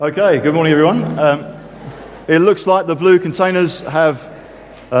Okay, good morning everyone. It looks like the blue containers have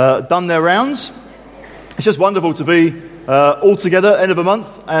done their rounds. It's just wonderful to be all together end of a month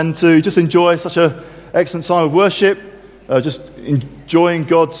and to just enjoy such an excellent time of worship, just enjoying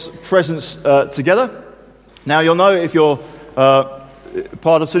God's presence together. Now you'll know if you're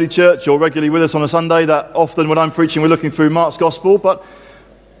part of City Church or regularly with us on a Sunday that often when I'm preaching we're looking through Mark's Gospel, but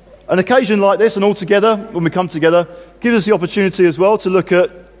an occasion like this and all together, when we come together, gives us the opportunity as well to look at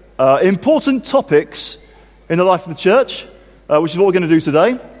important topics in the life of the church, which is what we're going to do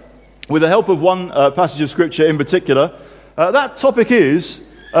today, with the help of one passage of Scripture in particular. That topic is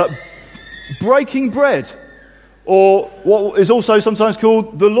breaking bread, or what is also sometimes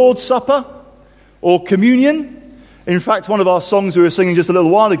called the Lord's Supper, or communion. In fact, one of our songs we were singing just a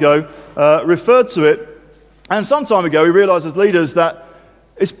little while ago referred to it, and some time ago we realised as leaders that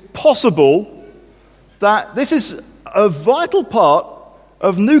it's possible that this is a vital part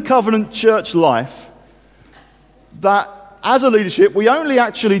of New Covenant church life that as a leadership we only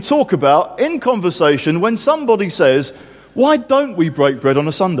actually talk about in conversation when somebody says, why don't we break bread on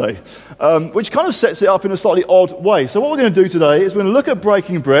a Sunday? Which kind of sets it up in a slightly odd way. So what we're going to do today is we're going to look at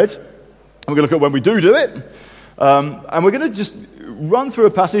breaking bread, and we're going to look at when we do it, and we're going to just run through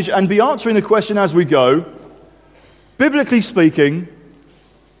a passage and be answering the question as we go, biblically speaking,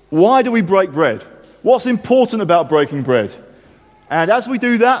 why do we break bread? What's important about breaking bread? And as we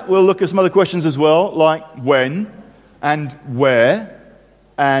do that, we'll look at some other questions as well, like when and where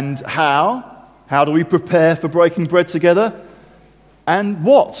and how. How do we prepare for breaking bread together? And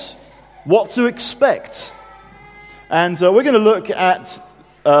what to expect. And we're going to look at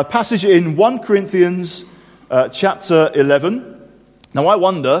a passage in 1 Corinthians chapter 11. Now I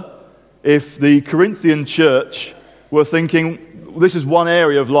wonder if the Corinthian church were thinking, this is one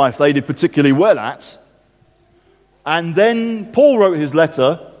area of life they did particularly well at. And then Paul wrote his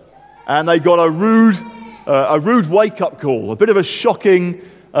letter, and they got a rude wake-up call, a bit of a shocking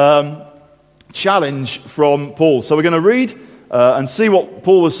challenge from Paul. So we're going to read and see what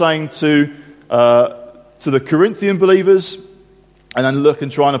Paul was saying to the Corinthian believers, and then look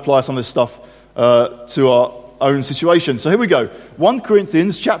and try and apply some of this stuff to our own situation. So here we go. 1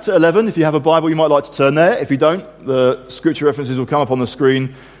 Corinthians chapter 11. If you have a Bible, you might like to turn there. If you don't, the scripture references will come up on the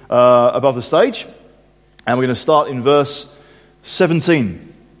screen above the stage. And we're going to start in verse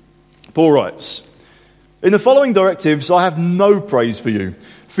 17. Paul writes, "In the following directives I have no praise for you,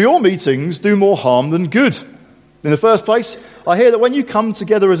 for your meetings do more harm than good. In the first place, I hear that when you come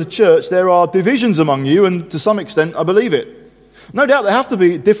together as a church, there are divisions among you, and to some extent I believe it. No doubt there have to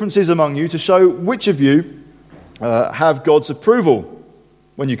be differences among you to show which of you have God's approval.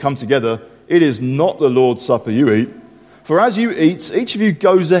 When you come together, it is not the Lord's Supper you eat. For as you eat, each of you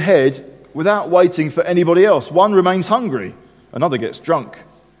goes ahead without waiting for anybody else. One remains hungry, another gets drunk.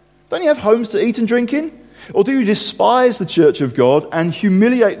 Don't you have homes to eat and drink in? Or do you despise the church of God and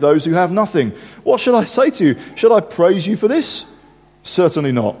humiliate those who have nothing? What shall I say to you? Shall I praise you for this?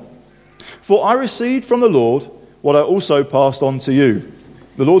 Certainly not. For I received from the Lord what I also passed on to you.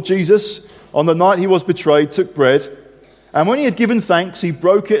 The Lord Jesus, on the night he was betrayed, took bread, and when he had given thanks, he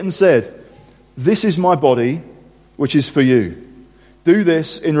broke it and said, 'This is my body, which is for you. Do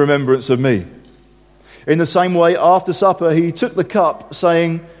this in remembrance of me.' In the same way, after supper, he took the cup,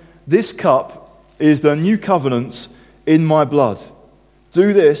 saying, 'This cup is the new covenant in my blood.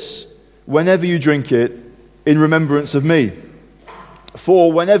 Do this whenever you drink it in remembrance of me.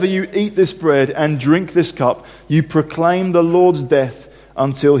 For whenever you eat this bread and drink this cup, you proclaim the Lord's death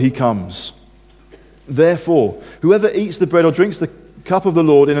until he comes. Therefore, whoever eats the bread or drinks the cup of the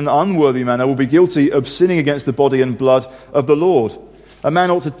Lord in an unworthy manner will be guilty of sinning against the body and blood of the Lord. A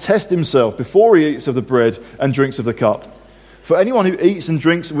man ought to test himself before he eats of the bread and drinks of the cup. For anyone who eats and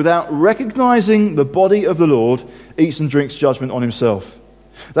drinks without recognizing the body of the Lord eats and drinks judgment on himself.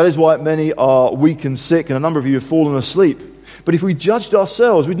 That is why many are weak and sick, and a number of you have fallen asleep. But if we judged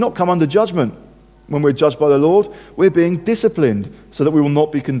ourselves, we'd not come under judgment. When we're judged by the Lord, we're being disciplined so that we will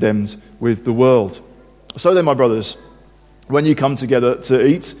not be condemned with the world. So then, my brothers, when you come together to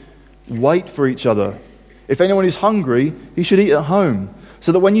eat, wait for each other. If anyone is hungry, he should eat at home,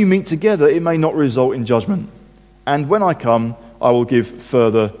 so that when you meet together, it may not result in judgment. And when I come, I will give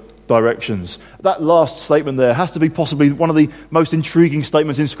further directions." That last statement there has to be possibly one of the most intriguing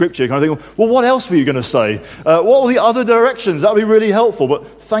statements in Scripture. You kind of think, well, what else were you going to say? What were the other directions? That would be really helpful.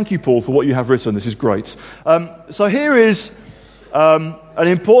 But thank you, Paul, for what you have written. This is great. So here is an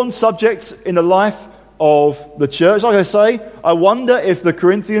important subject in the life of the church. Like I say, I wonder if the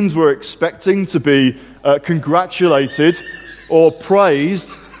Corinthians were expecting to be congratulated or praised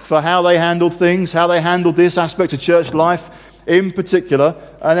for how they handled things, how they handled this aspect of church life in particular.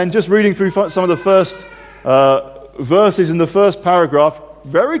 And then just reading through some of the first verses in the first paragraph,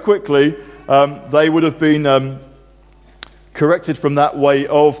 very quickly they would have been corrected from that way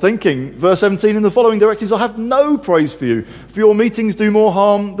of thinking. Verse 17, in the following directives I have no praise for you, for your meetings do more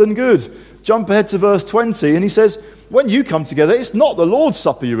harm than good. Jump ahead to verse 20, and he says, when you come together, it's not the Lord's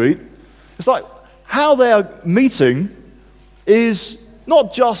Supper you eat. It's like how they are meeting is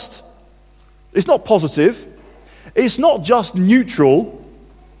not just, it's not positive, it's not just neutral,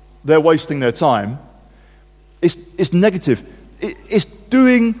 they're wasting their time, it's negative. It's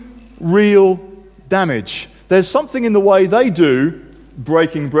doing real damage. There's something in the way they do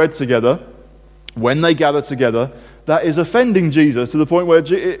breaking bread together, when they gather together, that is offending Jesus to the point where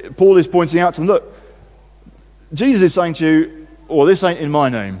Paul is pointing out to them, look, Jesus is saying to you, well, this ain't in my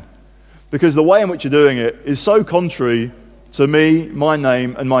name, because the way in which you're doing it is so contrary to me, my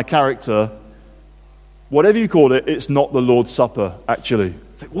name, and my character. Whatever you call it, it's not the Lord's Supper, actually.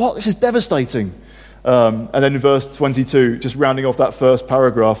 What? This is devastating. And then in verse 22, just rounding off that first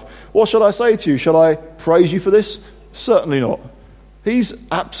paragraph, what shall I say to you? Shall I praise you for this? Certainly not. He's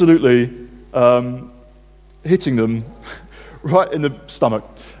absolutely hitting them right in the stomach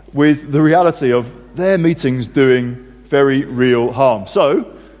with the reality of their meetings doing very real harm.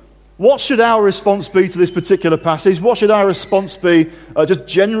 So, what should our response be to this particular passage? What should our response be just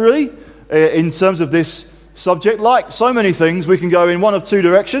generally in terms of this subject? Like so many things, we can go in one of two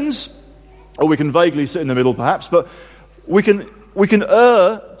directions, or we can vaguely sit in the middle perhaps, but we can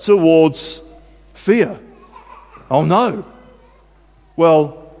err towards fear. Oh no.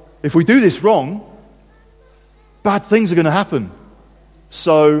 Well, if we do this wrong, bad things are going to happen.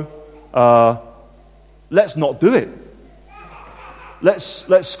 So, let's not do it.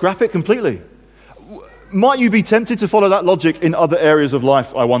 Let's scrap it completely. Might you be tempted to follow that logic in other areas of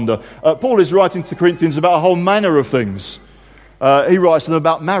life, I wonder? Paul is writing to the Corinthians about a whole manner of things. He writes to them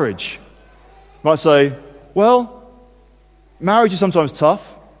about marriage. He might say, well, marriage is sometimes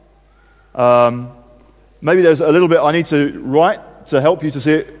tough. Maybe there's a little bit I need to write to help you to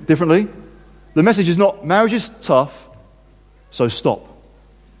see it differently. The message is not, marriage is tough, so stop.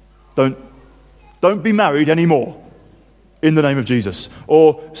 Don't be married anymore in the name of Jesus.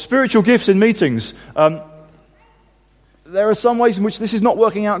 Or spiritual gifts in meetings. There are some ways in which this is not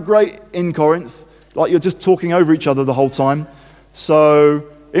working out great in Corinth, like you're just talking over each other the whole time. So,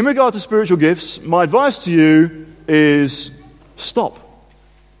 in regard to spiritual gifts, my advice to you is stop.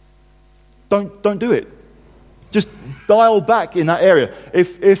 Don't do it. Just dial back in that area.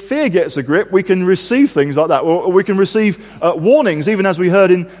 If fear gets a grip, we can receive things like that, or we can receive warnings, even as we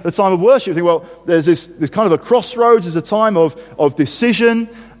heard in the time of worship. Think, well, there's this kind of a crossroads, there's a time of decision,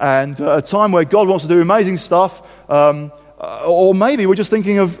 and a time where God wants to do amazing stuff, or maybe we're just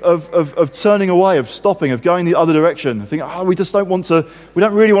thinking of turning away, of stopping, of going the other direction. Think, we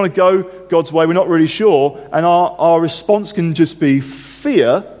don't really want to go God's way, we're not really sure, and our response can just be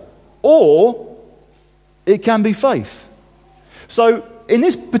fear, or it can be faith. So, in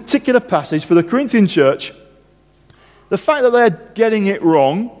this particular passage for the Corinthian church, the fact that they're getting it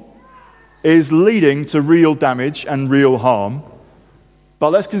wrong is leading to real damage and real harm.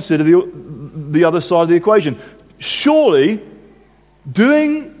 But let's consider the other side of the equation. Surely,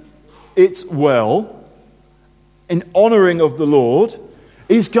 doing it well, in honouring of the Lord,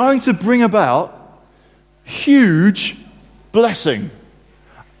 is going to bring about huge blessing.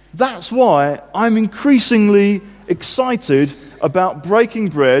 That's why I'm increasingly excited about breaking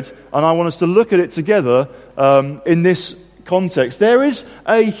bread, and I want us to look at it together in this context. There is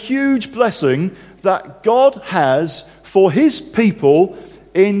a huge blessing that God has for His people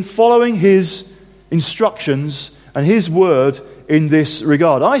in following His instructions and His word in this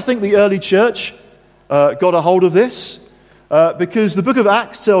regard. I think the early church got a hold of this because the book of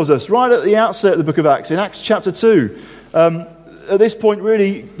Acts tells us, right at the outset of the book of Acts, in Acts chapter 2, at this point,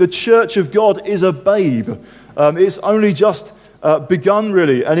 really, the church of God is a babe. It's only just begun,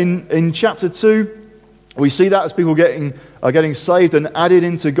 really. And in chapter 2, we see that as people are getting saved and added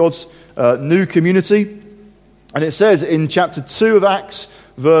into God's new community. And it says in chapter 2 of Acts,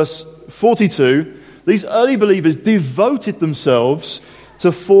 verse 42, these early believers devoted themselves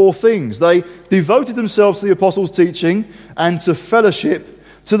to 4 things. They devoted themselves to the apostles' teaching and to fellowship,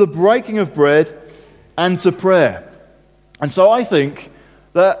 to the breaking of bread, and to prayer. And so I think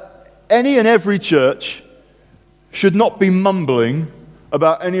that any and every church should not be mumbling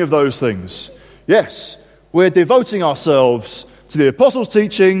about any of those things. Yes, we're devoting ourselves to the apostles'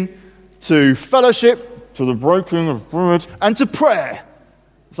 teaching, to fellowship, to the breaking of bread, and to prayer.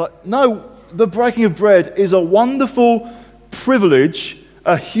 It's like, no, the breaking of bread is a wonderful privilege,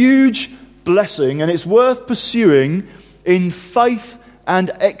 a huge blessing, and it's worth pursuing in faith and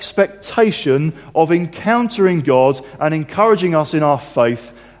expectation of encountering God and encouraging us in our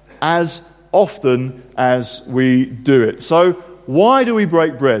faith as often as we do it. So, why do we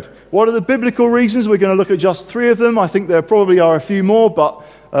break bread? What are the biblical reasons? We're going to look at just 3 of them. I think there probably are a few more, but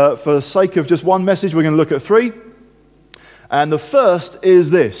for the sake of just one message, we're going to look at 3. And the first is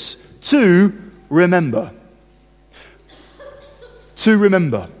this: to remember. To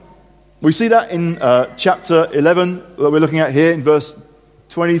remember. We see that in chapter 11 that we're looking at here in verse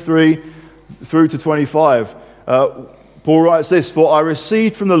 23 through to 25. Paul writes this: "For I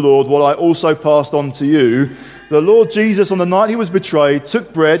received from the Lord what I also passed on to you. The Lord Jesus, on the night he was betrayed,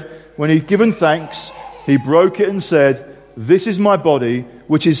 took bread. When he'd given thanks, he broke it and said, 'This is my body,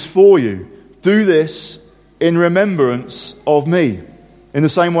 which is for you. Do this in remembrance of me.' In the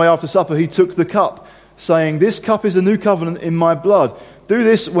same way, after supper, he took the cup, saying, 'This cup is the new covenant in my blood. Do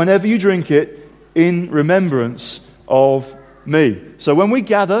this whenever you drink it in remembrance of me.'" So when we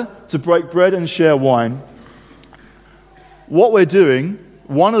gather to break bread and share wine, what we're doing,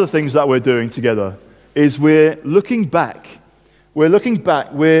 one of the things that we're doing together, is we're looking back. We're looking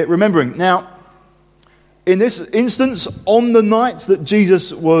back. We're remembering. Now, in this instance, on the night that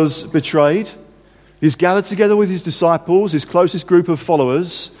Jesus was betrayed, he's gathered together with his disciples, his closest group of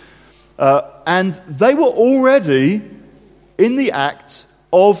followers, and they were already in the act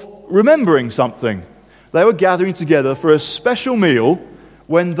of remembering something. They were gathering together for a special meal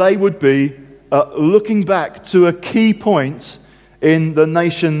when they would be looking back to a key point in the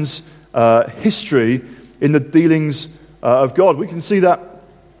nation's history, in the dealings of God. We can see that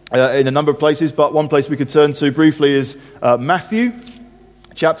in a number of places, but one place we could turn to briefly is Matthew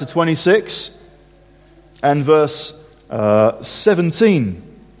chapter 26 and verse 17.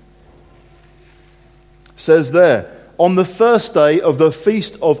 It says there, "On the first day of the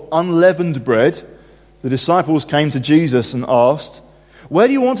feast of unleavened bread, the disciples came to Jesus and asked, 'Where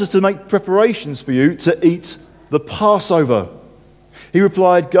do you want us to make preparations for you to eat the Passover?' He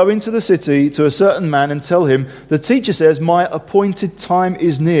replied, 'Go into the city to a certain man and tell him, the teacher says, my appointed time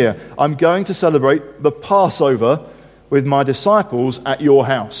is near. I'm going to celebrate the Passover with my disciples at your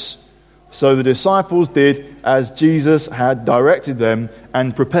house.' So the disciples did as Jesus had directed them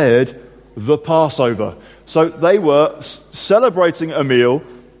and prepared the Passover." So they were celebrating a meal.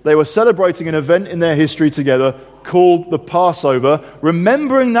 They were celebrating an event in their history together called the Passover,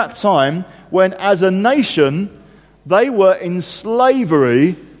 remembering that time when, as a nation, they were in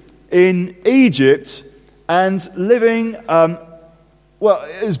slavery in Egypt and living, it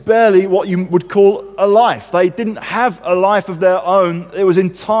was barely what you would call a life. They didn't have a life of their own. It was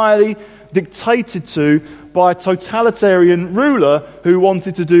entirely dictated to by a totalitarian ruler who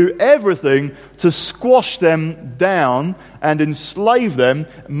wanted to do everything to squash them down and enslave them,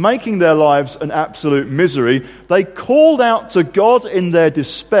 making their lives an absolute misery. They called out to God in their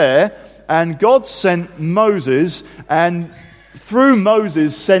despair, and God sent Moses, and through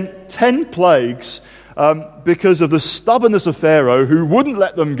Moses sent 10 plagues because of the stubbornness of Pharaoh, who wouldn't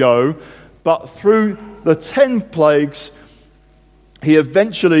let them go. But through the 10 plagues, he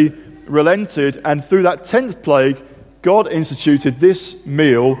eventually relented, and through that 10th plague, God instituted this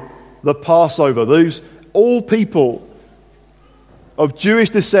meal, the Passover. Those all people of Jewish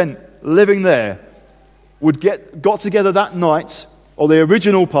descent living there got together that night, or the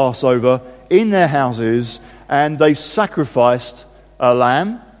original Passover, in their houses, and they sacrificed a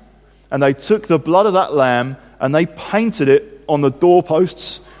lamb, and they took the blood of that lamb and they painted it on the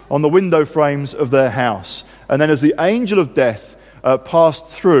doorposts, on the window frames of their house. And then as the angel of death passed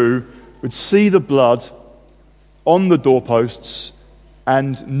through, would see the blood on the doorposts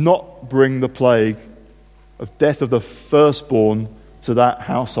and not bring the plague of death of the firstborn to that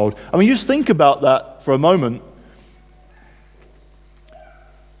household. I mean, just think about that for a moment.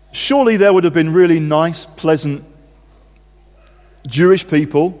 Surely there would have been really nice, pleasant Jewish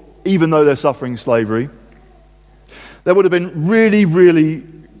people, even though they're suffering slavery. There would have been really, really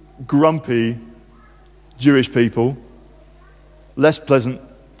grumpy Jewish people, less pleasant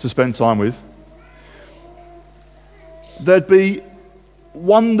to spend time with. There'd be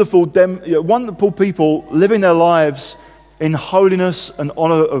wonderful people living their lives in holiness and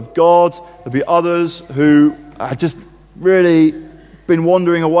honor of God. There'd be others who had just really been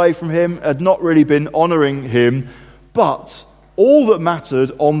wandering away from him, had not really been honoring him. But all that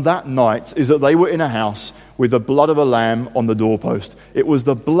mattered on that night is that they were in a house with the blood of a lamb on the doorpost. It was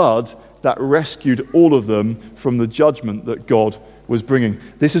the blood that rescued all of them from the judgment that God was bringing.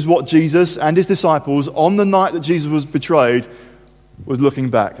 This is what Jesus and his disciples, on the night that Jesus was betrayed, was looking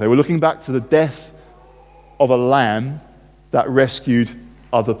back. They were looking back to the death of a lamb that rescued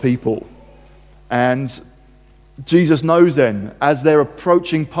other people. And Jesus knows then, as they're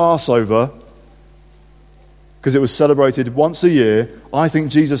approaching Passover, because it was celebrated once a year, I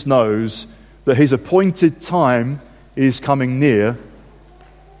think Jesus knows that his appointed time is coming near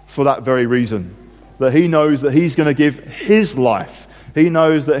for that very reason. That he knows that he's going to give his life. He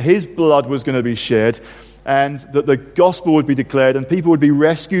knows that his blood was going to be shed, and that the gospel would be declared and people would be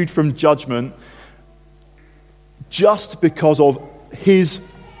rescued from judgment just because of his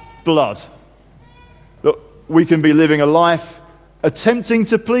blood. That we can be living a life attempting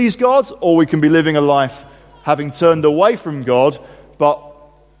to please God, or we can be living a life having turned away from God, but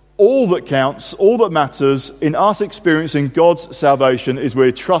all that counts, all that matters in us experiencing God's salvation is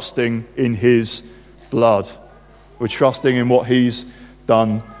we're trusting in his blood. We're trusting in what he's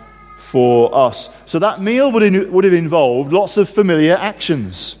done for us. So that meal would have involved lots of familiar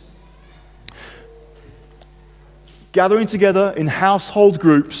actions. Gathering together in household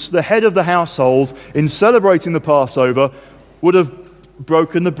groups, the head of the household, in celebrating the Passover, would have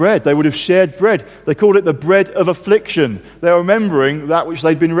broken the bread. They would have shared bread. They called it the bread of affliction. They were remembering that which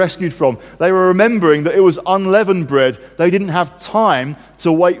they'd been rescued from. They were remembering that it was unleavened bread. They didn't have time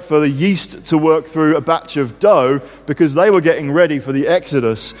to wait for the yeast to work through a batch of dough because they were getting ready for the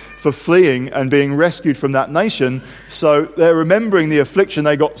Exodus, for fleeing and being rescued from that nation. So they're remembering the affliction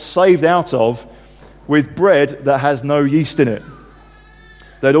they got saved out of with bread that has no yeast in it.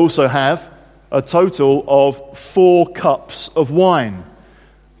 They'd also have a total of 4 cups of wine,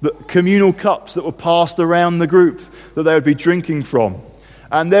 the communal cups that were passed around the group that they would be drinking from.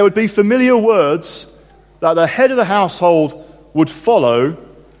 And there would be familiar words that the head of the household would follow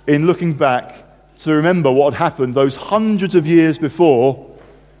in looking back to remember what had happened those hundreds of years before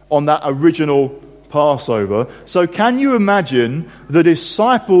on that original Passover. So can you imagine the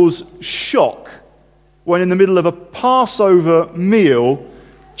disciples' shock when in the middle of a Passover meal,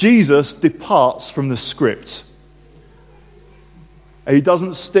 Jesus departs from the script? He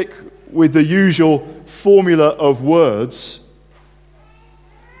doesn't stick with the usual formula of words,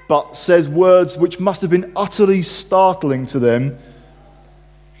 but says words which must have been utterly startling to them.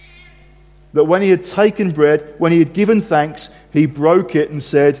 That when he had taken bread, when he had given thanks, he broke it and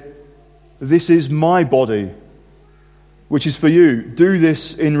said, "This is my body, which is for you. Do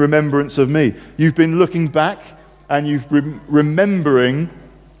this in remembrance of me." You've been looking back and you've been remembering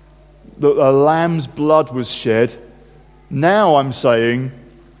that a lamb's blood was shed. Now I'm saying,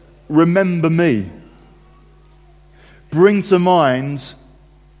 remember me. Bring to mind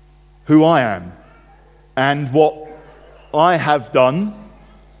who I am and what I have done,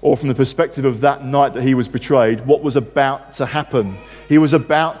 or from the perspective of that night that he was betrayed, what was about to happen. He was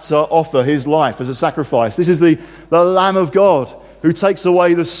about to offer his life as a sacrifice. This is the Lamb of God who takes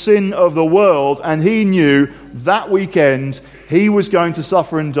away the sin of the world, and he knew that weekend he was going to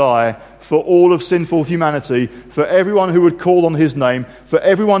suffer and die for all of sinful humanity, for everyone who would call on his name, for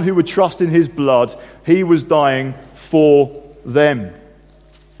everyone who would trust in his blood. He was dying for them.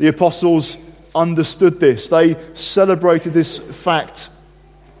 The apostles understood this. They celebrated this fact.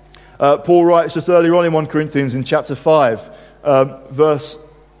 Paul writes just earlier on in 1 Corinthians in chapter 5, verse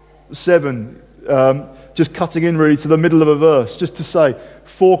 7, just cutting in really to the middle of a verse, just to say,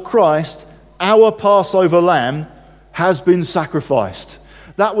 "For Christ, our Passover lamb, has been sacrificed."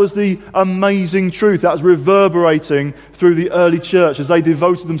 That was the amazing truth that was reverberating through the early church as they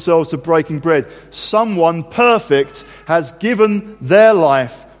devoted themselves to breaking bread. Someone perfect has given their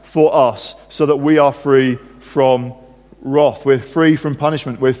life for us so that we are free from wrath. We're free from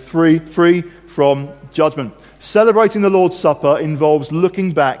punishment. We're free from judgment. Celebrating the Lord's Supper involves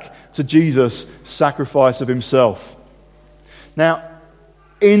looking back to Jesus' sacrifice of himself. Now,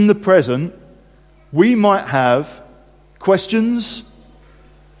 in the present, we might have questions,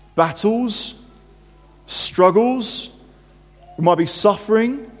 battles, struggles. We might be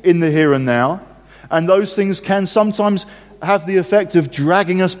suffering in the here and now, and those things can sometimes have the effect of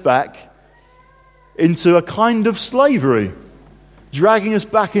dragging us back into a kind of slavery, dragging us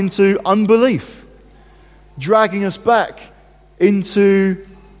back into unbelief, dragging us back into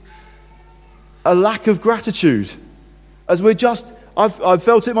a lack of gratitude. As we're just, I've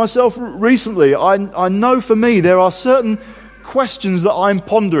felt it myself recently. I know for me there are certain questions that I'm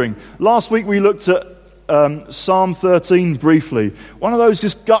pondering. Last week we looked at Psalm 13 briefly. One of those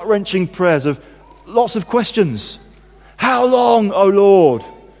just gut-wrenching prayers of lots of questions. How long, O Lord?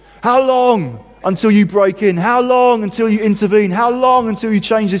 How long until you break in? How long until you intervene? How long until you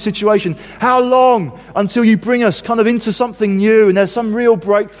change the situation? How long until you bring us kind of into something new and there's some real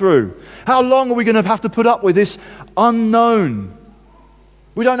breakthrough? How long are we going to have to put up with this unknown?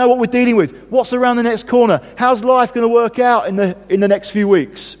 We don't know what we're dealing with. What's around the next corner? How's life going to work out in the next few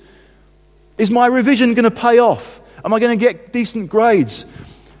weeks? Is my revision going to pay off? Am I going to get decent grades?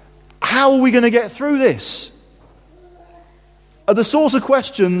 How are we going to get through this? Are the sorts of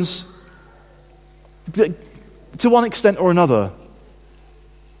questions that, to one extent or another,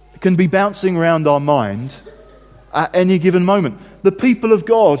 can be bouncing around our mind at any given moment. The people of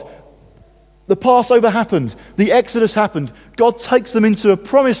God, the Passover happened, the Exodus happened, God takes them into a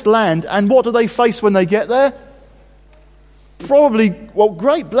promised land, and what do they face when they get there? Probably,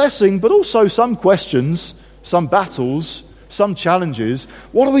 great blessing, but also some questions, some battles, some challenges.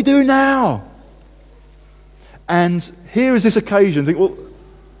 What do we do now? And here is this occasion, think,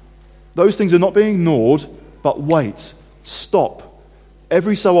 those things are not being ignored, but wait, stop.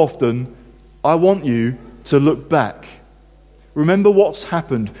 Every so often, I want you to look back. Remember what's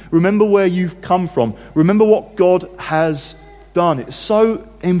happened. Remember where you've come from. Remember what God has done. It's so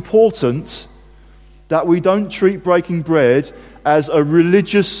important that we don't treat breaking bread as a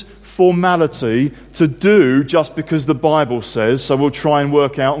religious formality to do just because the Bible says. So we'll try and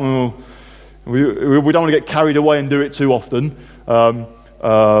work out, we don't want to get carried away and do it too often.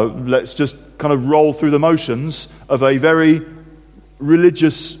 Let's just kind of roll through the motions of a very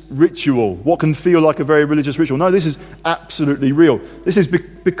religious ritual, what can feel like a very religious ritual. No, this is absolutely real. This is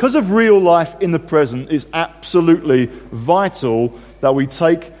because of real life in the present. It's absolutely vital that we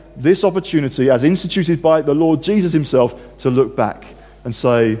take this opportunity, as instituted by the Lord Jesus himself, to look back and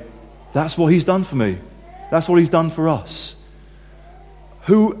say, that's what he's done for me. That's what he's done for us.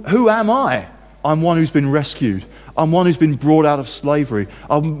 Who am I? I'm one who's been rescued. I'm one who's been brought out of slavery.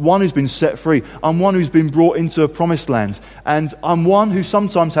 I'm one who's been set free. I'm one who's been brought into a promised land. And I'm one who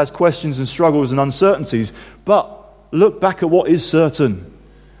sometimes has questions and struggles and uncertainties. But look back at what is certain.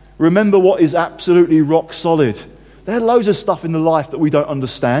 Remember what is absolutely rock solid. There are loads of stuff in the life that we don't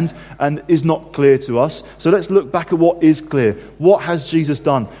understand and is not clear to us. So let's look back at what is clear. What has Jesus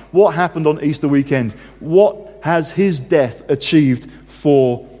done? What happened on Easter weekend? What has his death achieved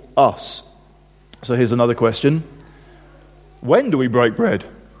for us? So here's another question. When do we break bread?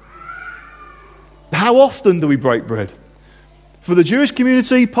 How often do we break bread? For the Jewish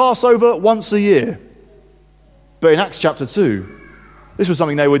community, Passover once a year. But in Acts chapter 2, this was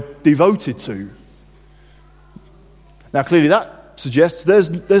something they were devoted to. Now clearly that suggests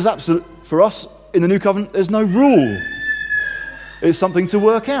there's absolute, for us in the New Covenant, there's no rule. It's something to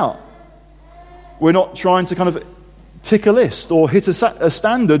work out. We're not trying to kind of tick a list or hit a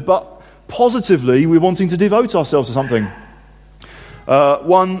standard, but positively we're wanting to devote ourselves to something.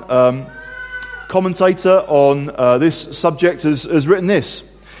 One commentator on this subject has written this.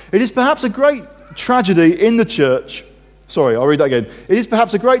 It is perhaps a great tragedy in the church. Sorry, I'll read that again. It is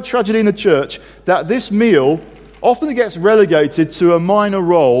perhaps a great tragedy in the church that this meal often gets relegated to a minor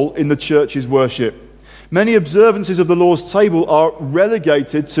role in the church's worship. Many observances of the Lord's table are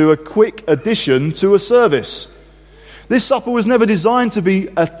relegated to a quick addition to a service. This supper was never designed to be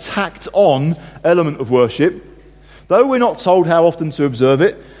a tacked-on element of worship. Though we're not told how often to observe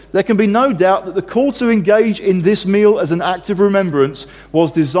it, there can be no doubt that the call to engage in this meal as an act of remembrance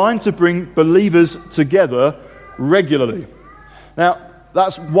was designed to bring believers together regularly. Now,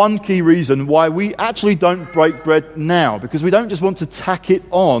 that's one key reason why we actually don't break bread now, because we don't just want to tack it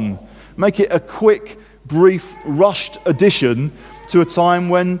on, make it a quick, brief, rushed addition to a time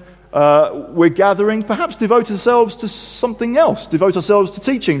when we're gathering, perhaps devote ourselves to something else, devote ourselves to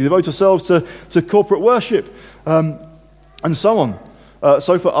teaching, devote ourselves to corporate worship, and so on.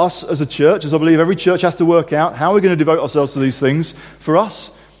 So for us as a church, as I believe every church has to work out, how we're going to devote ourselves to these things. For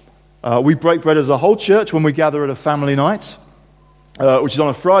us, we break bread as a whole church when we gather at a family night, which is on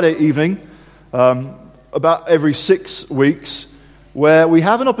a Friday evening, about every 6 weeks, where we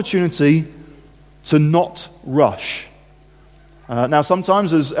have an opportunity to not rush. Now,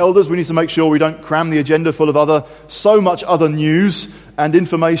 sometimes as elders, we need to make sure we don't cram the agenda full of so much other news and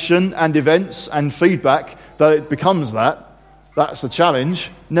information and events and feedback that it becomes that. That's the challenge.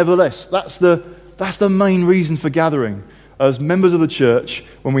 Nevertheless, that's the main reason for gathering. As members of the church,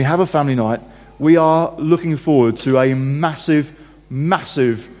 when we have a family night, we are looking forward to a massive,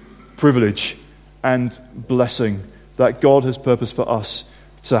 massive privilege and blessing that God has purposed for us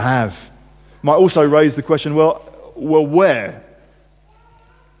to have. Might also raise the question, well, where?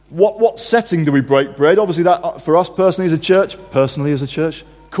 What setting do we break bread? Obviously, that for us personally as a church,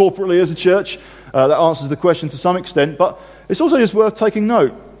 corporately as a church, that answers the question to some extent. But it's also just worth taking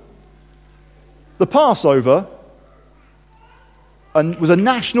note. The Passover was a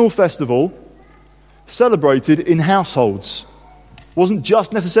national festival celebrated in households. It wasn't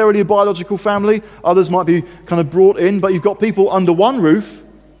just necessarily a biological family. Others might be kind of brought in, but you've got people under one roof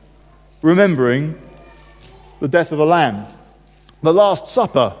remembering the death of a lamb. The Last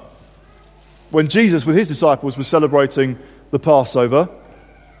Supper when Jesus with his disciples was celebrating the Passover,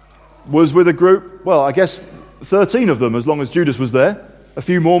 was with a group, well, I guess 13 of them, as long as Judas was there, a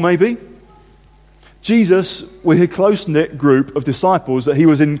few more maybe. Jesus with a close-knit group of disciples that he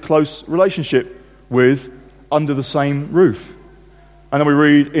was in close relationship with under the same roof. And then we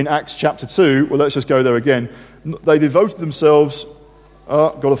read in Acts chapter 2, well, let's just go there again. They devoted themselves,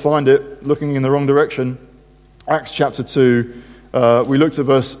 got to find it, looking in the wrong direction. Acts chapter 2, we looked at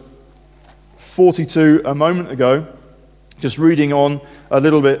verse 42 a moment ago, just reading on a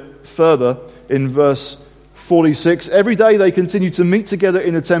little bit further in verse 46. Every day they continued to meet together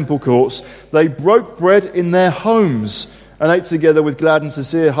in the temple courts. They broke bread in their homes and ate together with glad and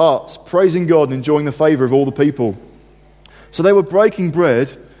sincere hearts, praising God and enjoying the favor of all the people. So they were breaking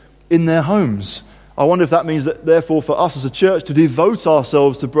bread in their homes. I wonder if that means that, therefore, for us as a church to devote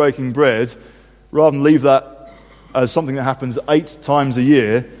ourselves to breaking bread, rather than leave that as something that happens 8 times a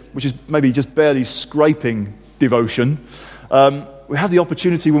year, which is maybe just barely scraping devotion, we have the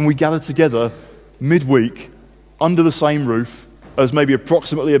opportunity when we gather together midweek under the same roof as maybe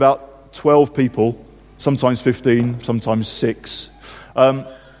approximately about 12 people, sometimes 15, sometimes 6,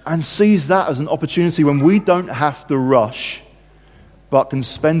 and sees that as an opportunity when we don't have to rush, but can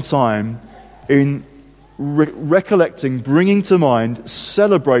spend time in recollecting, bringing to mind,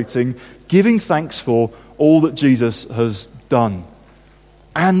 celebrating, giving thanks for all that Jesus has done.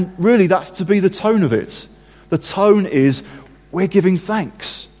 And really that's to be the tone of it. The tone is we're giving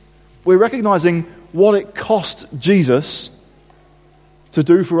thanks. We're recognizing what it cost Jesus to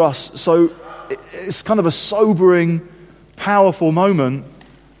do for us. So it's kind of a sobering, powerful moment,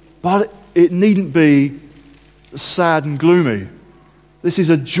 but it needn't be sad and gloomy. This is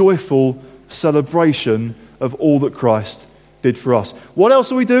a joyful celebration of all that Christ did for us. What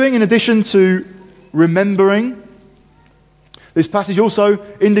else are we doing in addition to remembering? This passage also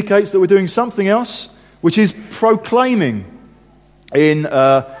indicates that we're doing something else, which is proclaiming. In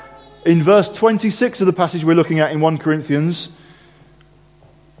verse 26 of the passage we're looking at in 1 Corinthians,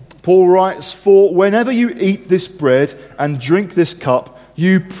 Paul writes, "For whenever you eat this bread and drink this cup,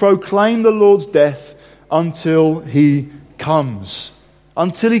 you proclaim the Lord's death until he comes."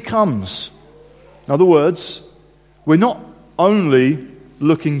 Until he comes. In other words, we're not only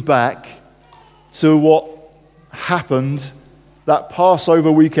looking back to what happened that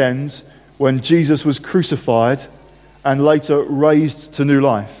Passover weekend when Jesus was crucified and later raised to new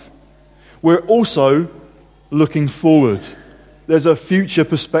life. We're also looking forward. There's a future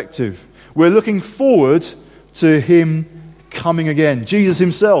perspective. We're looking forward to him coming again. Jesus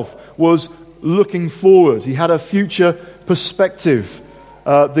himself was looking forward. He had a future perspective.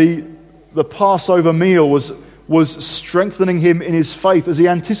 The Passover meal was strengthening him in his faith as he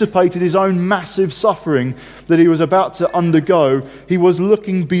anticipated his own massive suffering that he was about to undergo. He was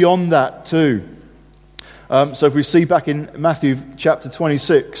looking beyond that too. So if we see back in Matthew chapter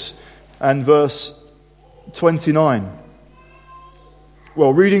 26 and verse 29.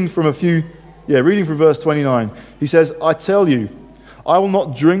 Well, reading from verse 29, he says, "I tell you, I will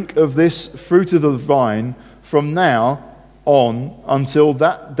not drink of this fruit of the vine from now on until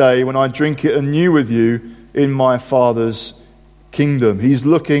that day when I drink it anew with you in my Father's kingdom." He's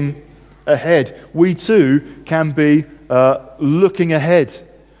looking ahead. We too can be looking ahead,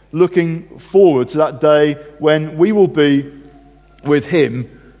 looking forward to that day when we will be with him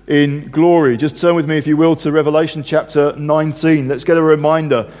in glory. Just turn with me, if you will, to Revelation chapter 19. Let's get a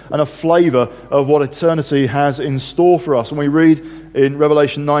reminder and a flavour of what eternity has in store for us. When we read in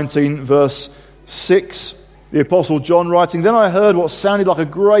Revelation 19, verse 6, the Apostle John writing, "Then I heard what sounded like a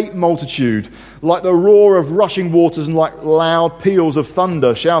great multitude, like the roar of rushing waters and like loud peals of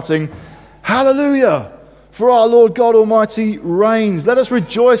thunder, shouting, 'Hallelujah! For our Lord God Almighty reigns. Let us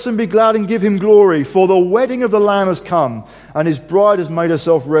rejoice and be glad and give him glory. For the wedding of the Lamb has come, and his bride has made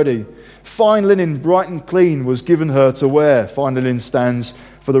herself ready. Fine linen, bright and clean, was given her to wear.'" Fine linen stands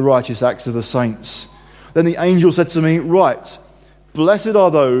for the righteous acts of the saints. "Then the angel said to me, 'Write, blessed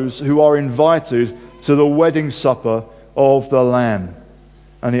are those who are invited to the wedding supper of the Lamb.'"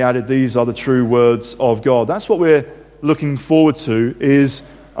 And he added, "These are the true words of God." That's what we're looking forward to, is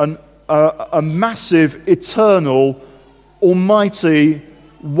a massive, eternal, almighty,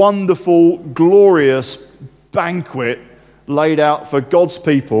 wonderful, glorious banquet laid out for God's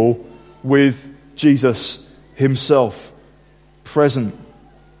people with Jesus himself present.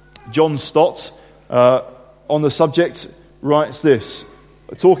 John Stott, on the subject, writes this,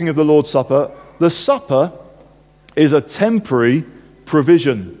 talking of the Lord's Supper: "The supper is a temporary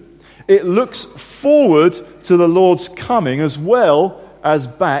provision. It looks forward to the Lord's coming as well as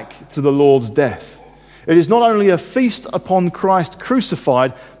back to the Lord's death. It is not only a feast upon Christ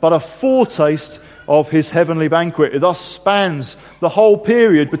crucified, but a foretaste of his heavenly banquet. It thus spans the whole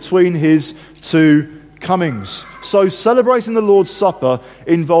period between his two comings. So celebrating the Lord's Supper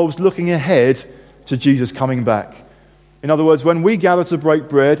involves looking ahead to Jesus coming back. In other words, when we gather to break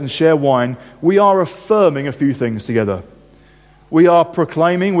bread and share wine, we are affirming a few things together. We are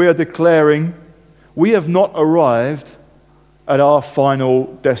proclaiming, we are declaring, we have not arrived at our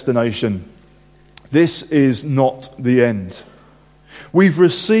final destination. This is not the end. We've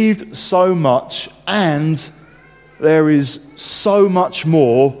received so much, and there is so much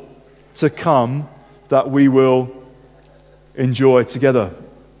more to come that we will enjoy together.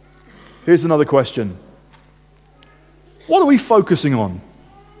 Here's another question. What are we focusing on?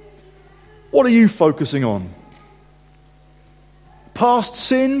 What are you focusing on? Past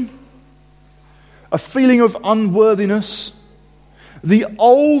sin? A feeling of unworthiness? The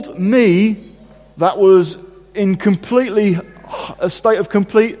old me that was in a state of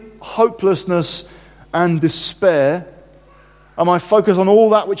complete hopelessness and despair? Am I focused on all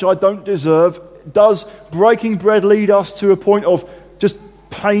that which I don't deserve? Does breaking bread lead us to a point of just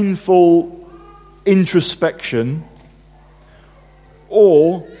painful introspection?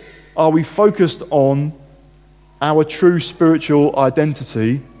 Or are we focused on our true spiritual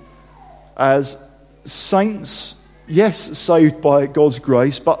identity as saints, yes, saved by God's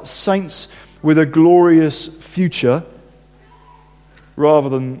grace, but saints with a glorious future, rather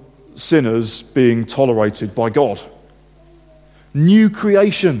than sinners being tolerated by God? New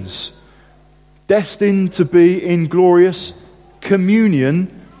creations, destined to be in glorious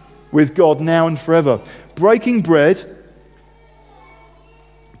communion with God now and forever. Breaking bread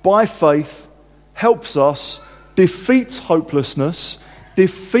by faith helps us defeat hopelessness,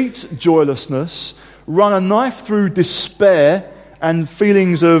 defeat joylessness, run a knife through despair and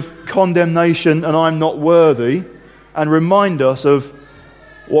feelings of condemnation and I'm not worthy, and remind us of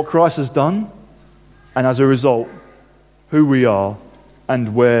what Christ has done, and as a result, who we are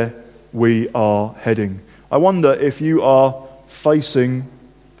and where we are heading. I wonder if you are facing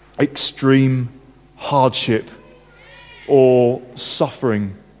extreme hardship or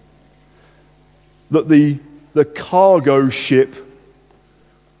suffering, that the cargo ship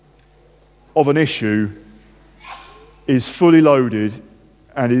of an issue is fully loaded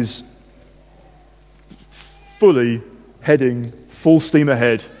and is fully heading full steam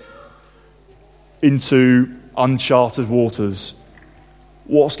ahead into uncharted waters.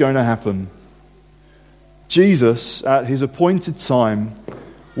 What's going to happen? Jesus, at his appointed time,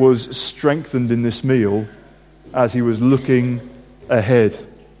 was strengthened in this meal as he was looking ahead.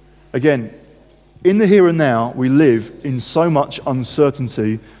 Again, in the here and now, we live in so much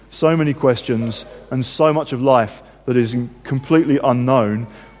uncertainty, so many questions, and so much of life that is completely unknown.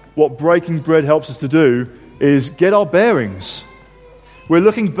 What breaking bread helps us to do is get our bearings. We're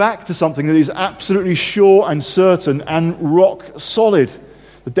looking back to something that is absolutely sure and certain and rock solid,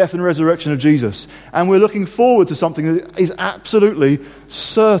 the death and resurrection of Jesus. And we're looking forward to something that is absolutely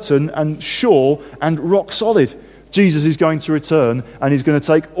certain and sure and rock solid. Jesus is going to return, and he's going to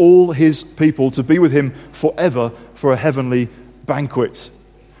take all his people to be with him forever for a heavenly banquet.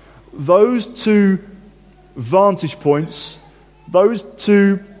 Those two vantage points, those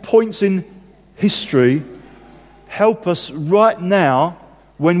 2 points in history, help us right now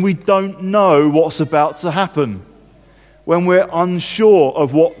when we don't know what's about to happen, when we're unsure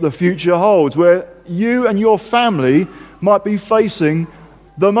of what the future holds, where you and your family might be facing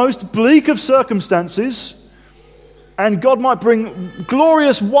the most bleak of circumstances, and God might bring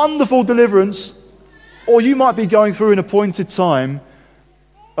glorious, wonderful deliverance, or you might be going through an appointed time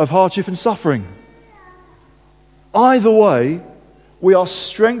of hardship and suffering. Either way, we are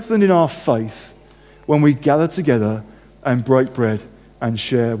strengthened in our faith when we gather together and break bread and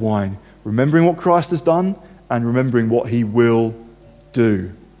share wine, remembering what Christ has done and remembering what he will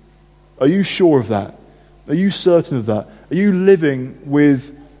do. Are you sure of that? Are you certain of that? Are you living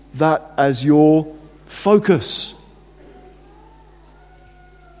with that as your focus?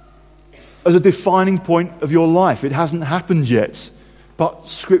 As a defining point of your life? It hasn't happened yet, but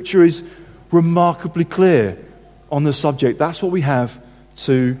Scripture is remarkably clear on the subject. That's what we have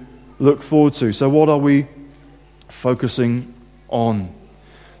to look forward to. So what are we focusing on?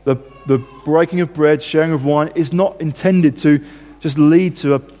 The breaking of bread, sharing of wine is not intended to just lead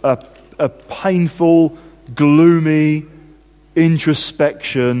to a painful, gloomy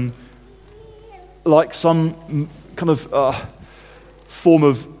introspection, like some kind of form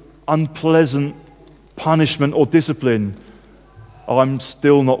of unpleasant punishment or discipline. I'm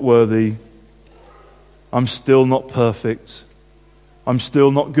still not worthy. I'm still not perfect. I'm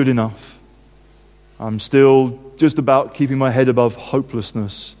still not good enough. I'm still just about keeping my head above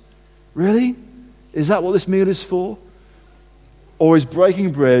hopelessness. Really? Is that what this meal is for? Or is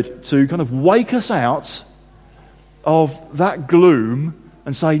breaking bread to kind of wake us out of that gloom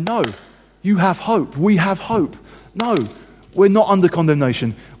and say, no, you have hope. We have hope. No, we're not under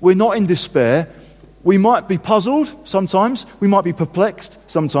condemnation. We're not in despair. We might be puzzled sometimes. We might be perplexed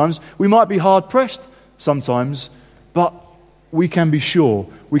sometimes. We might be hard-pressed sometimes. But we can be sure.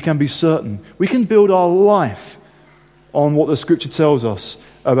 We can be certain. We can build our life on what the Scripture tells us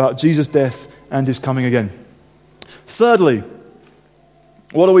about Jesus' death and his coming again. Thirdly,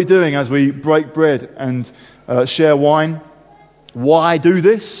 what are we doing as we break bread and share wine? Why do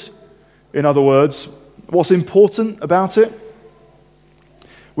this? In other words, what's important about it?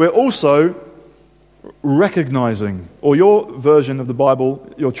 We're also recognizing, or your version of the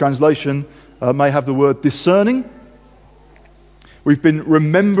Bible, your translation, may have the word discerning. We've been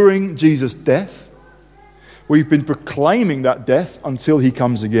remembering Jesus' death. We've been proclaiming that death until he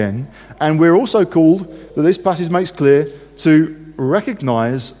comes again. And we're also called, that this passage makes clear, to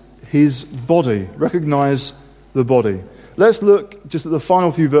recognize his body. Recognize the body. Let's look just at the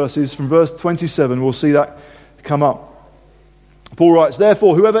final few verses from verse 27. We'll see that come up. Paul writes,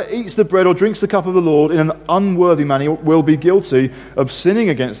 "Therefore, whoever eats the bread or drinks the cup of the Lord in an unworthy manner will be guilty of sinning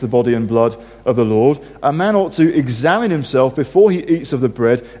against the body and blood of the Lord. A man ought to examine himself before he eats of the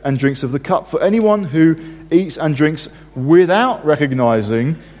bread and drinks of the cup. For anyone who eats and drinks without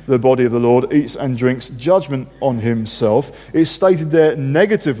recognizing the body of the Lord eats and drinks judgment on himself." It's stated there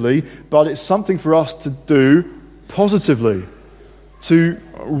negatively, but it's something for us to do positively, to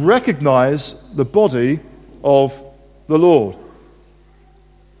recognize the body of the Lord.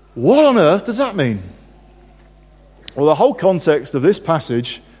 What on earth does that mean? Well, the whole context of this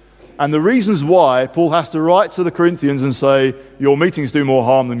passage and the reasons why Paul has to write to the Corinthians and say, your meetings do more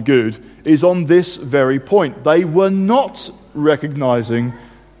harm than good, is on this very point. They were not recognizing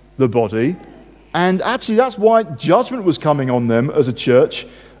the body, and actually that's why judgment was coming on them as a church.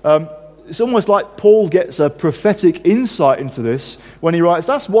 It's almost like Paul gets a prophetic insight into this when he writes,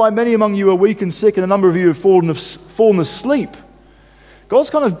 "That's why many among you are weak and sick, and a number of you have fallen asleep." God's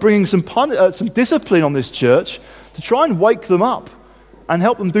kind of bringing some discipline on this church to try and wake them up and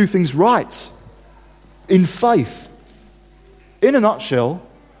help them do things right in faith. In a nutshell,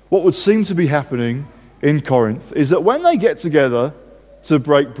 what would seem to be happening in Corinth is that when they get together to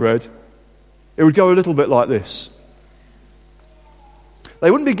break bread, it would go a little bit like this. They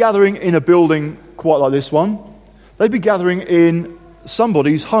wouldn't be gathering in a building quite like this one. They'd be gathering in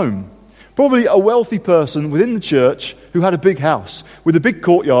somebody's home. Probably a wealthy person within the church who had a big house with a big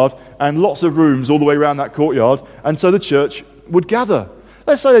courtyard and lots of rooms all the way around that courtyard. And so the church would gather.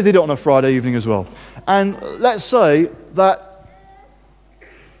 Let's say they did it on a Friday evening as well. And let's say that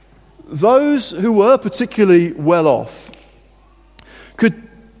those who were particularly well off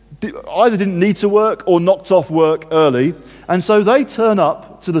either didn't need to work or knocked off work early, and so they turn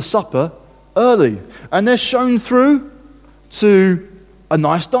up to the supper early, and they're shown through to a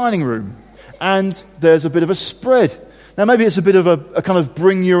nice dining room, and there's a bit of a spread. Now maybe it's a bit of a kind of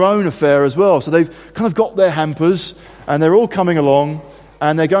bring your own affair as well, so they've kind of got their hampers, and they're all coming along,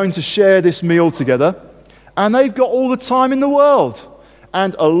 and they're going to share this meal together, and they've got all the time in the world,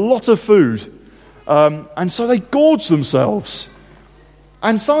 and a lot of food, and so they gorge themselves.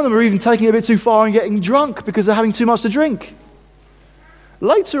 And some of them are even taking it a bit too far and getting drunk because they're having too much to drink.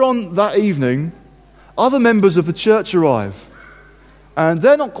 Later on that evening, other members of the church arrive. And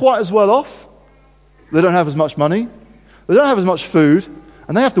they're not quite as well off. They don't have as much money. They don't have as much food.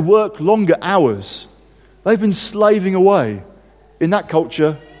 And they have to work longer hours. They've been slaving away. In that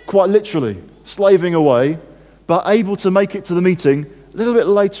culture, quite literally, slaving away, but able to make it to the meeting a little bit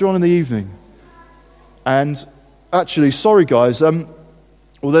later on in the evening. And actually, sorry guys,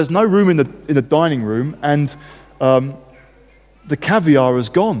 well, there's no room in the dining room, and the caviar is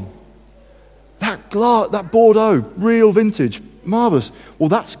gone. That Bordeaux, real vintage, marvellous. Well,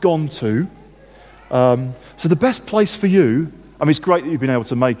 that's gone too. So the best place for you, I mean, it's great that you've been able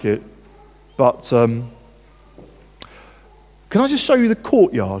to make it, but can I just show you the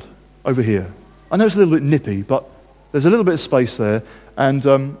courtyard over here? I know it's a little bit nippy, but there's a little bit of space there, and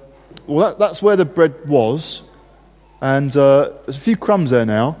that's where the bread was. And there's a few crumbs there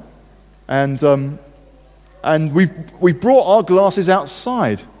now, and we've brought our glasses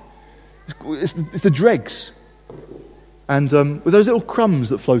outside. It's the dregs, and with those little crumbs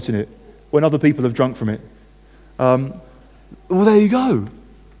that float in it when other people have drunk from it. Well, there you go.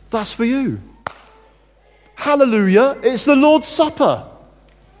 That's for you. Hallelujah! It's the Lord's Supper.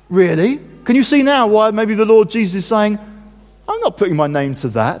 Really? Can you see now why maybe the Lord Jesus is saying, "I'm not putting my name to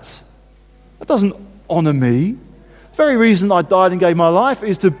that. That doesn't honour me. The very reason I died and gave my life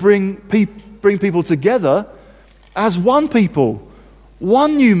is to bring people together as one people,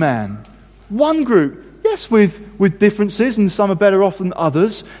 one new man, one group. Yes, with differences, and some are better off than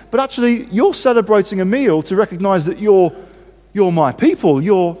others, but actually you're celebrating a meal to recognise that you're my people,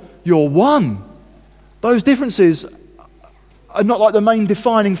 you're one. Those differences are not like the main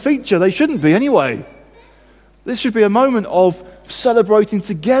defining feature. They shouldn't be anyway. This should be a moment of celebrating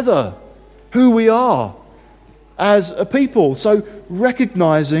together who we are as a people. So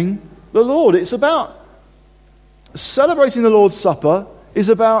recognising the Lord. It's about celebrating the Lord's Supper is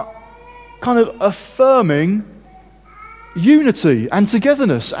about kind of affirming unity and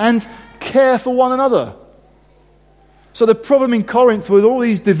togetherness and care for one another. So the problem in Corinth with all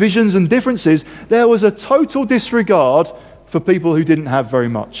these divisions and differences, there was a total disregard for people who didn't have very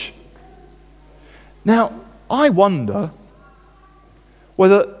much. Now, I wonder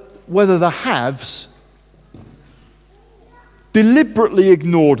whether the haves deliberately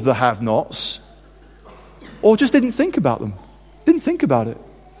ignored the have-nots or just didn't think about them. Didn't think about it.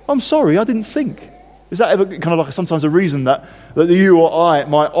 I'm sorry, I didn't think. Is that ever kind of like sometimes a reason that you or I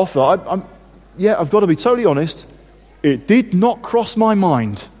might offer? I've got to be totally honest. It did not cross my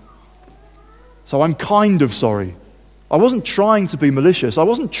mind. So I'm kind of sorry. I wasn't trying to be malicious. I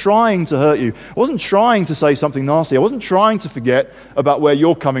wasn't trying to hurt you. I wasn't trying to say something nasty. I wasn't trying to forget about where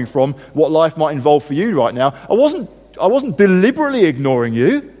you're coming from, what life might involve for you right now. I wasn't deliberately ignoring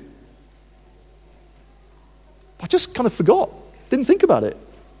you. I just kind of forgot. Didn't think about it.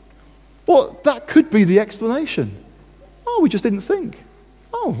 Well, that could be the explanation. Oh, we just didn't think.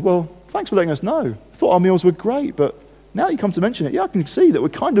 Oh, well, thanks for letting us know. I thought our meals were great, but now you come to mention it, I can see that we're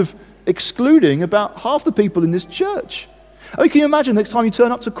kind of excluding about half the people in this church. I mean, can you imagine next time you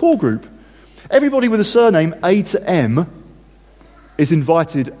turn up to call group? Everybody with a surname A to M is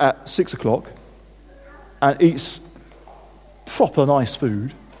invited at 6 o'clock and eats proper nice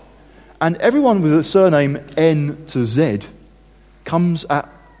food. And everyone with a surname N to Z comes at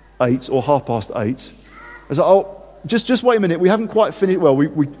 8 or 8:30. It's like, just wait a minute, we haven't quite finished. Well,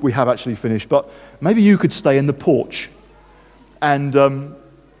 we have actually finished, but maybe you could stay in the porch. And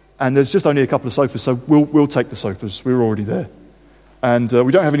there's just only a couple of sofas, so we'll take the sofas. We're already there. And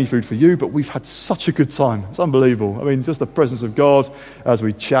we don't have any food for you, but we've had such a good time. It's unbelievable. I mean, just the presence of God as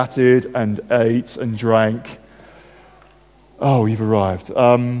we chatted and ate and drank. Oh, you've arrived.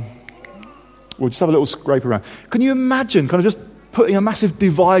 We'll just have a little scrape around. Can you imagine kind of just putting a massive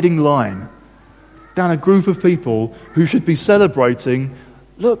dividing line down a group of people who should be celebrating,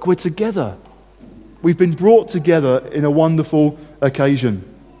 look, we're together. We've been brought together in a wonderful occasion.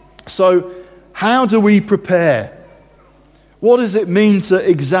 So, how do we prepare? What does it mean to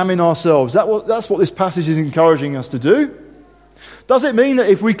examine ourselves? That's what this passage is encouraging us to do. Does it mean that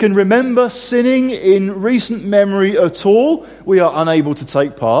if we can remember sinning in recent memory at all, we are unable to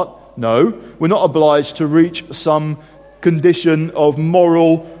take part? No, we're not obliged to reach some condition of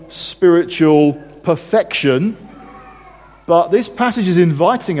moral, spiritual perfection. But this passage is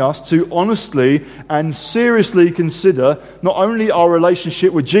inviting us to honestly and seriously consider not only our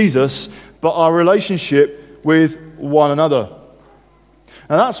relationship with Jesus, but our relationship with one another.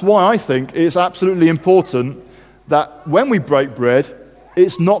 And that's why I think it's absolutely important that when we break bread,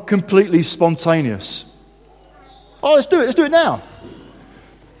 it's not completely spontaneous. Oh, let's do it now.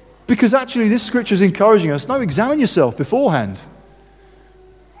 Because actually this scripture is encouraging us, no, examine yourself beforehand.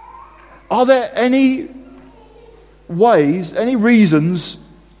 Are there any ways, any reasons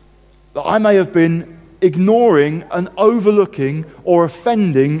that I may have been ignoring and overlooking or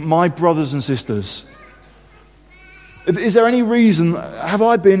offending my brothers and sisters? Is there any reason, have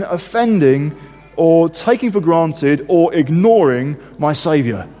I been offending or taking for granted or ignoring my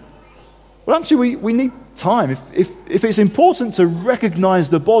Saviour? Well, actually, we need time. If it's important to recognise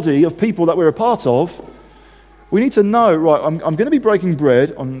the body of people that we're a part of, we need to know, right, I'm going to be breaking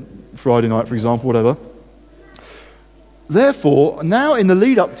bread on Friday night, for example, whatever. Therefore, now in the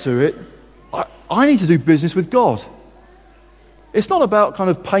lead up to it, I need to do business with God. It's not about kind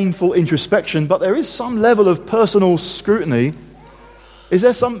of painful introspection, but there is some level of personal scrutiny. Is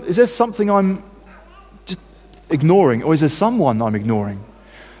there something I'm just ignoring, or is there someone I'm ignoring?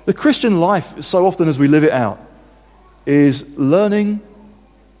 The Christian life, so often as we live it out, is learning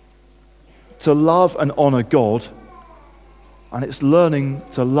to love and honour God, and it's learning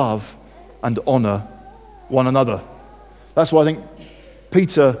to love and honour one another. That's why I think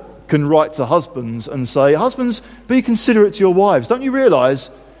Peter can write to husbands and say, husbands, be considerate to your wives. Don't you realise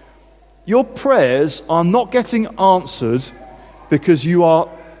your prayers are not getting answered because you are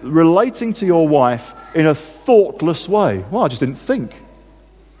relating to your wife in a thoughtless way? Well, I just didn't think.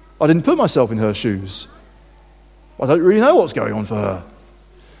 I didn't put myself in her shoes. I don't really know what's going on for her.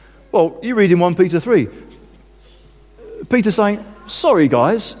 Well, you read in 1 Peter 3, Peter saying, sorry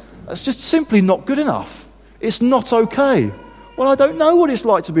guys, that's just simply not good enough. It's not okay. Well, I don't know what it's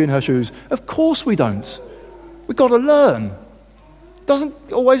like to be in her shoes. Of course we don't. We've got to learn. It doesn't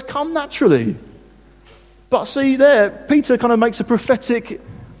always come naturally. But see there, Peter kind of makes a prophetic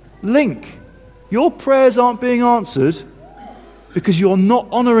link. Your prayers aren't being answered because you're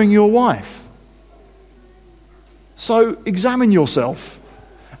not honouring your wife. So examine yourself.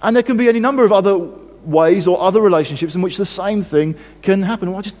 And there can be any number of other ways or other relationships in which the same thing can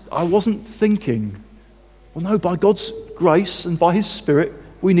happen. Well, I wasn't thinking. Well, no, by God's grace and by his Spirit,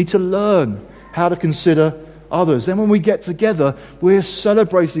 we need to learn how to consider others. Then when we get together, we're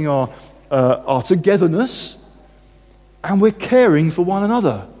celebrating our togetherness and we're caring for one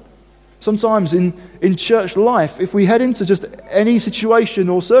another. Sometimes in church life, if we head into just any situation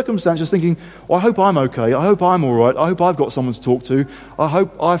or circumstance just thinking, well, I hope I'm okay, I hope I'm all right, I hope I've got someone to talk to, I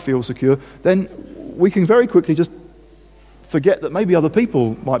hope I feel secure, then we can very quickly just forget that maybe other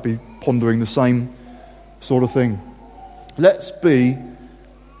people might be pondering the same sort of thing. Let's be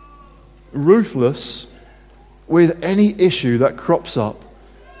ruthless with any issue that crops up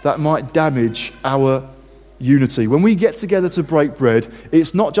that might damage our unity. When we get together to break bread,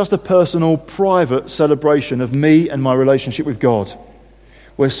 it's not just a personal, private celebration of me and my relationship with God.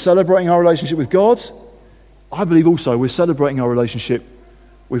 We're celebrating our relationship with God. I believe also we're celebrating our relationship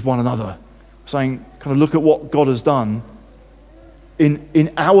with one another. Saying, kind of look at what God has done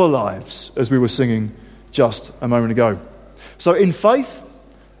in our lives, as we were singing just a moment ago. So in faith,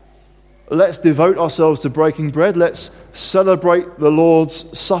 let's devote ourselves to breaking bread. Let's celebrate the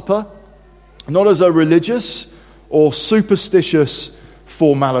Lord's Supper, not as a religious or superstitious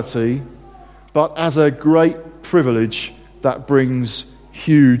formality, but as a great privilege that brings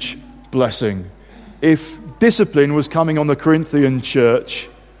huge blessing. If discipline was coming on the Corinthian church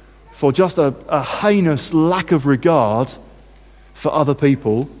for just a heinous lack of regard for other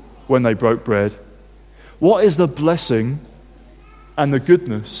people when they broke bread, what is the blessing and the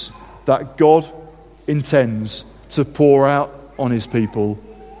goodness that God intends to pour out on his people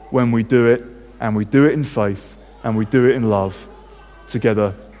when we do it, and we do it in faith, and we do it in love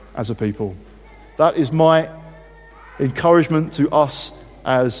together as a people? That is my encouragement to us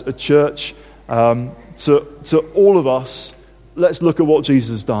as a church, to all of us. Let's look at what Jesus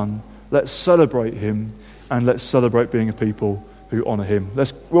has done. Let's celebrate him, and let's celebrate being a people who honour him.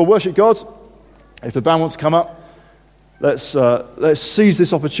 We'll worship God. If the band wants to come up, let's seize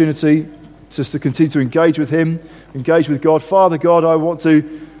this opportunity just to continue to engage with him, engage with God. Father God, I want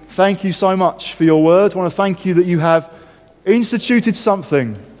to thank you so much for your word. I want to thank you that you have instituted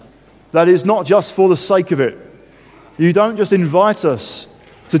something that is not just for the sake of it. You don't just invite us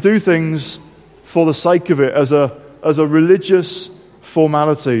to do things for the sake of it as a religious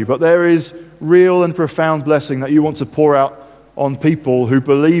formality, but there is real and profound blessing that you want to pour out on people who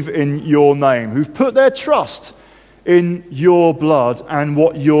believe in your name, who've put their trust in your blood and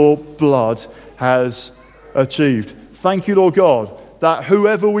what your blood has achieved. Thank you, Lord God, that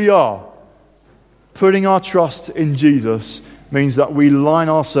whoever we are, putting our trust in Jesus means that we line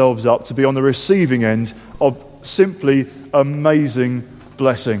ourselves up to be on the receiving end of simply amazing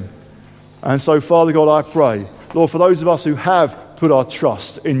blessing. And so, Father God, I pray, Lord, for those of us who have put our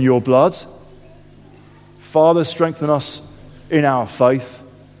trust in your blood, Father, strengthen us in our faith.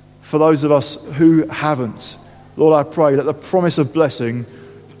 For those of us who haven't, Lord, I pray that the promise of blessing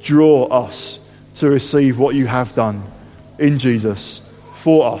draw us to receive what you have done in Jesus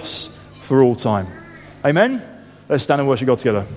for us for all time. Amen? Let's stand and worship God together.